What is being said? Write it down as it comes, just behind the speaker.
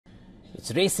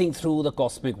It's racing through the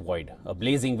cosmic void, a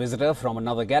blazing visitor from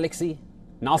another galaxy.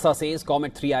 NASA says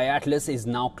Comet 3I Atlas is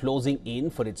now closing in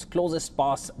for its closest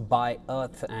pass by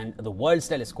Earth, and the world's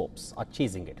telescopes are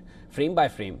chasing it, frame by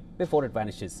frame, before it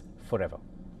vanishes forever.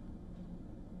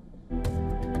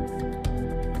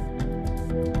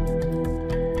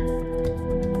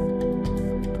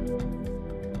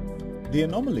 The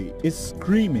anomaly is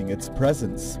screaming its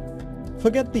presence.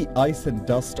 Forget the ice and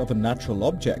dust of a natural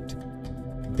object.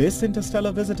 This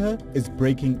interstellar visitor is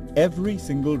breaking every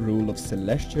single rule of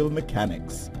celestial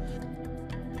mechanics.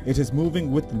 It is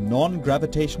moving with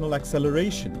non-gravitational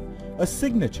acceleration, a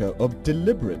signature of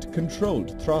deliberate,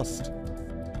 controlled thrust.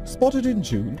 Spotted in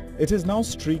June, it is now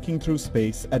streaking through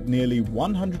space at nearly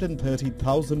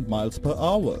 130,000 miles per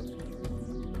hour.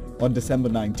 On December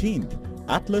 19th,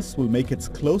 Atlas will make its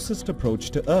closest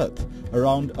approach to Earth,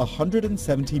 around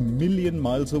 170 million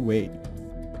miles away.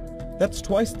 That's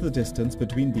twice the distance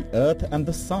between the Earth and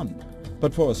the Sun,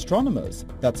 but for astronomers,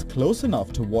 that's close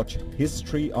enough to watch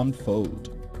history unfold.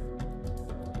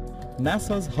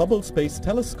 NASA's Hubble Space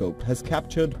Telescope has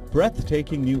captured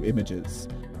breathtaking new images.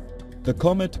 The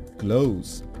comet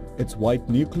glows, its white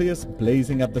nucleus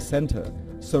blazing at the center,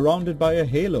 surrounded by a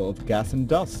halo of gas and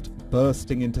dust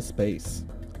bursting into space.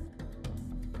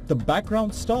 The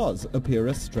background stars appear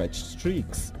as stretched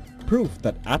streaks, proof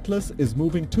that Atlas is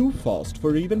moving too fast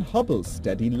for even Hubble's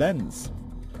steady lens.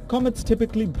 Comets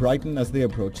typically brighten as they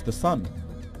approach the Sun.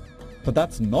 But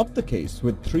that's not the case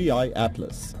with 3I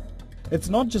Atlas. It's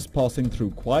not just passing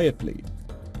through quietly.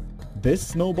 This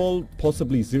snowball,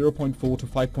 possibly 0.4 to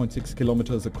 5.6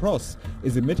 kilometers across,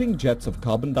 is emitting jets of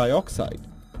carbon dioxide,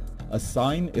 a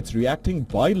sign it's reacting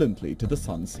violently to the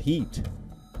Sun's heat.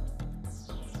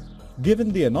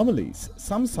 Given the anomalies,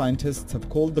 some scientists have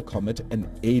called the comet an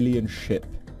alien ship.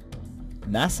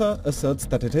 NASA asserts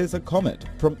that it is a comet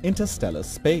from interstellar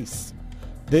space.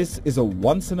 This is a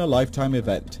once-in-a-lifetime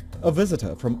event, a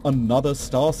visitor from another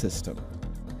star system.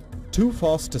 Too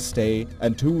fast to stay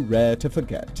and too rare to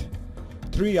forget.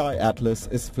 3I Atlas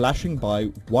is flashing by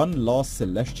one last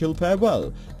celestial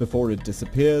farewell before it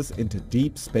disappears into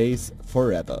deep space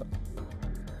forever.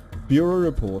 Bureau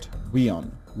Report,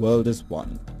 WION, World is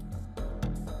One.